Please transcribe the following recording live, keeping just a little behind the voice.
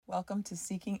Welcome to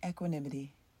Seeking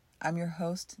Equanimity. I'm your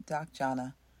host, Doc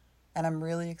Jana, and I'm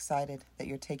really excited that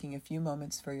you're taking a few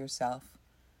moments for yourself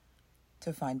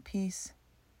to find peace,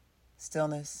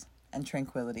 stillness, and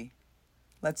tranquility.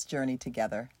 Let's journey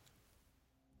together.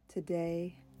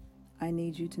 Today, I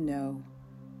need you to know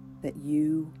that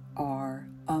you are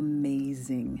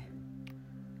amazing.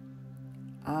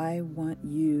 I want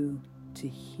you to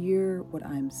hear what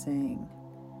I'm saying.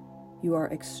 You are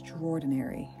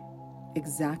extraordinary,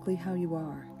 exactly how you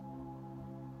are.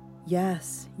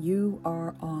 Yes, you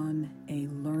are on a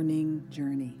learning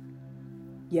journey.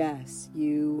 Yes,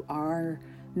 you are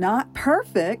not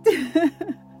perfect,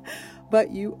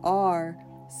 but you are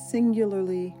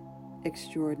singularly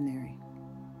extraordinary.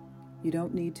 You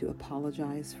don't need to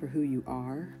apologize for who you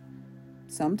are.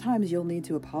 Sometimes you'll need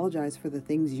to apologize for the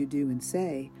things you do and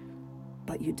say,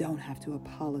 but you don't have to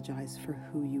apologize for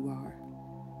who you are.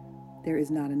 There is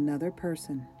not another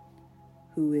person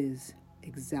who is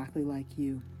exactly like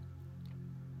you.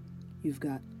 You've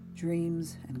got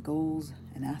dreams and goals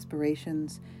and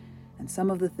aspirations, and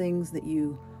some of the things that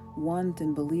you want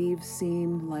and believe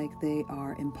seem like they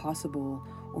are impossible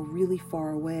or really far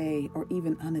away or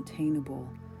even unattainable.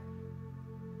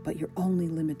 But you're only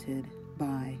limited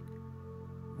by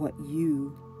what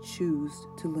you choose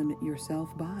to limit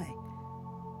yourself by.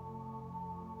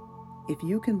 If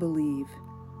you can believe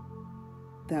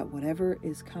that whatever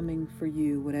is coming for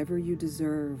you, whatever you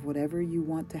deserve, whatever you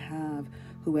want to have,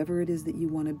 whoever it is that you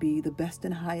want to be, the best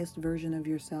and highest version of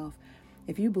yourself,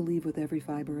 if you believe with every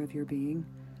fiber of your being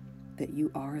that you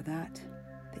are that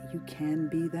you can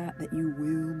be that you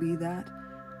will be that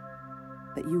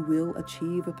you will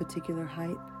achieve a particular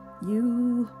height,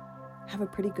 you have a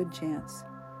pretty good chance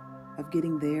of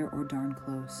getting there or darn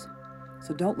close.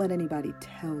 So don't let anybody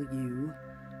tell you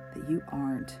that you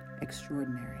aren't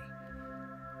extraordinary.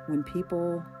 When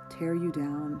people tear you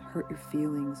down, hurt your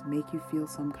feelings, make you feel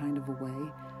some kind of a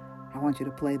way, I want you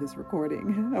to play this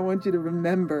recording. I want you to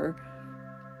remember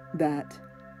that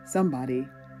somebody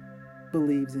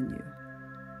believes in you,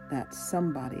 that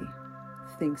somebody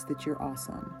thinks that you're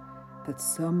awesome, that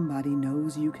somebody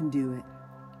knows you can do it.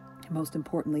 And most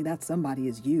importantly, that somebody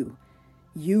is you.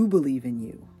 You believe in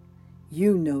you.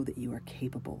 You know that you are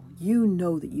capable. You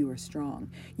know that you are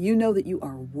strong. You know that you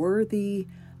are worthy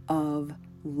of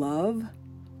love.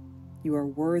 You are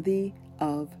worthy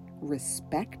of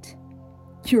respect.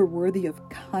 You're worthy of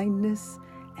kindness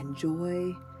and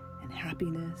joy and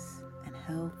happiness and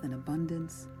health and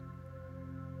abundance.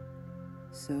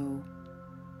 So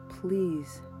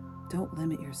please don't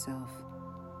limit yourself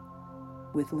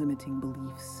with limiting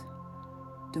beliefs.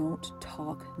 Don't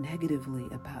talk negatively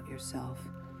about yourself,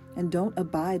 and don't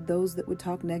abide those that would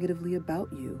talk negatively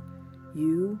about you.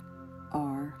 You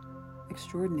are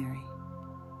extraordinary,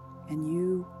 and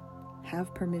you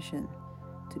have permission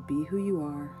to be who you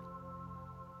are,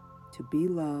 to be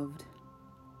loved,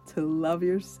 to love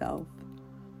yourself,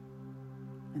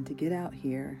 and to get out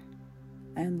here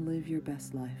and live your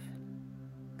best life.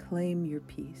 Claim your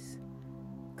peace.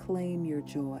 Claim your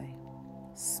joy.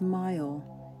 Smile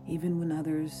even when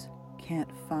others can't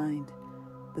find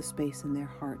the space in their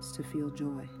hearts to feel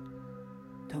joy.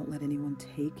 Don't let anyone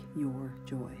take your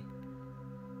joy.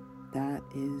 That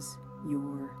is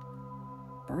your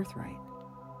birthright,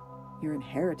 your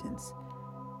inheritance.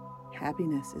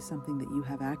 Happiness is something that you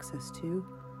have access to,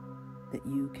 that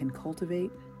you can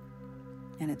cultivate,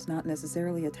 and it's not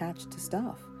necessarily attached to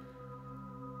stuff.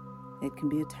 It can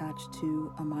be attached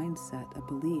to a mindset, a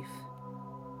belief,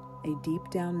 a deep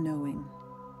down knowing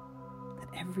that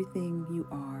everything you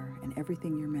are and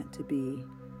everything you're meant to be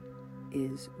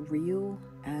is real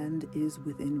and is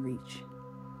within reach.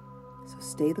 So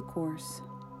stay the course.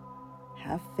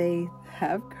 Have faith,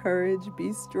 have courage,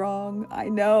 be strong. I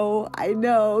know.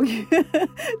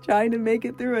 Trying to make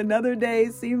it through another day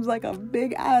seems like a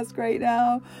big ask right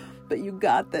now, but you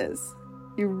got this.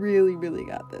 You really, really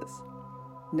got this.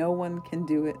 No one can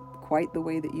do it quite the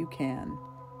way that you can.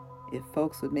 If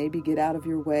folks would maybe get out of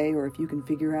your way, or if you can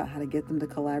figure out how to get them to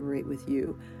collaborate with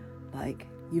you,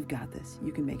 you've got this.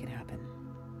 You can make it happen.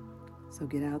 So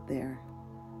get out there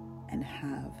and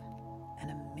have an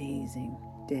amazing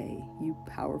day, you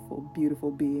powerful,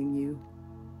 beautiful being, you.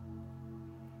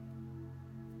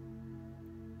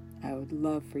 I would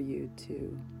love for you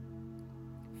to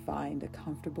find a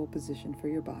comfortable position for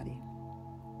your body.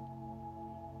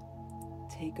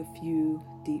 Take a few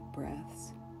deep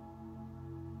breaths.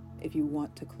 If you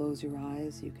want to close your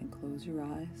eyes, you can close your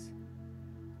eyes,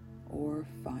 or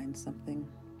find something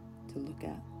to look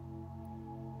at.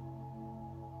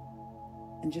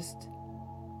 And just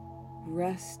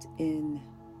rest in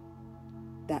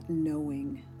that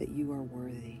knowing that you are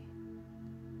worthy.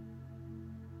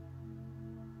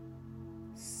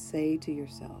 Say to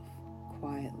yourself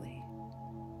quietly,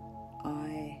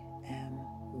 I am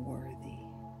worthy.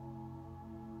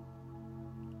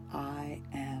 I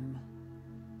am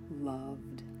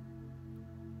loved.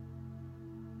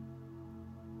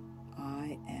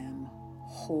 I am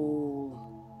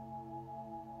whole.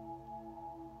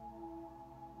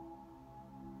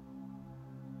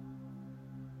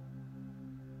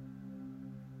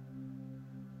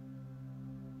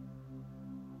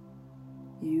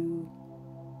 You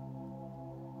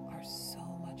are so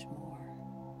much more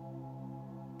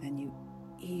than you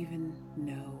even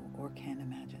know or can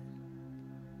imagine.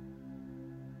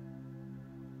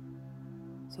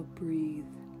 So breathe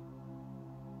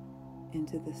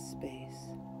into this space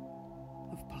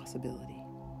of possibility.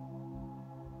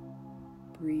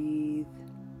 Breathe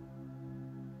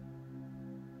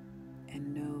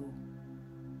and know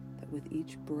that with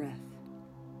each breath,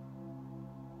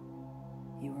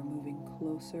 you are moving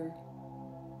closer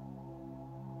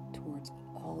towards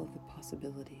all of the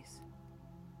possibilities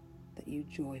that you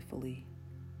joyfully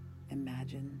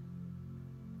imagine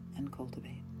and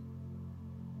cultivate.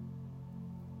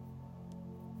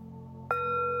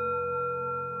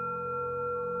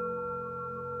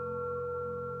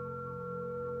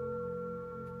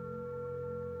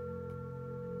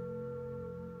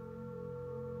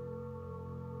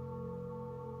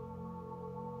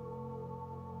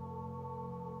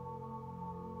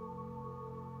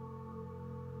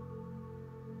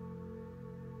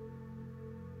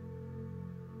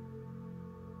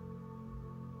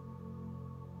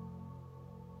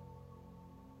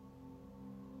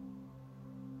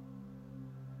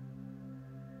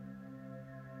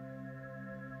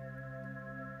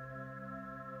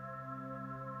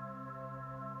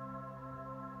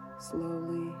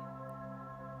 Slowly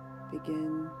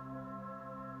begin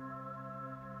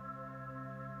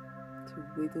to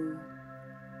wiggle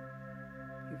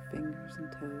your fingers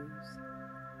and toes.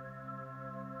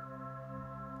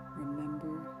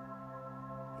 Remember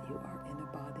that you are in a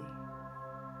body.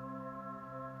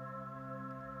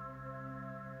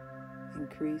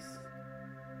 Increase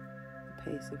the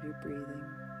pace of your breathing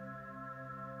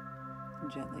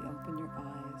and gently open your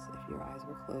eyes if your eyes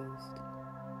were closed.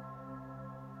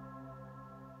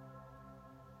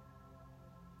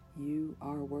 You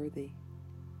are worthy,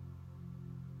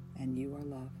 and you are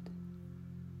loved.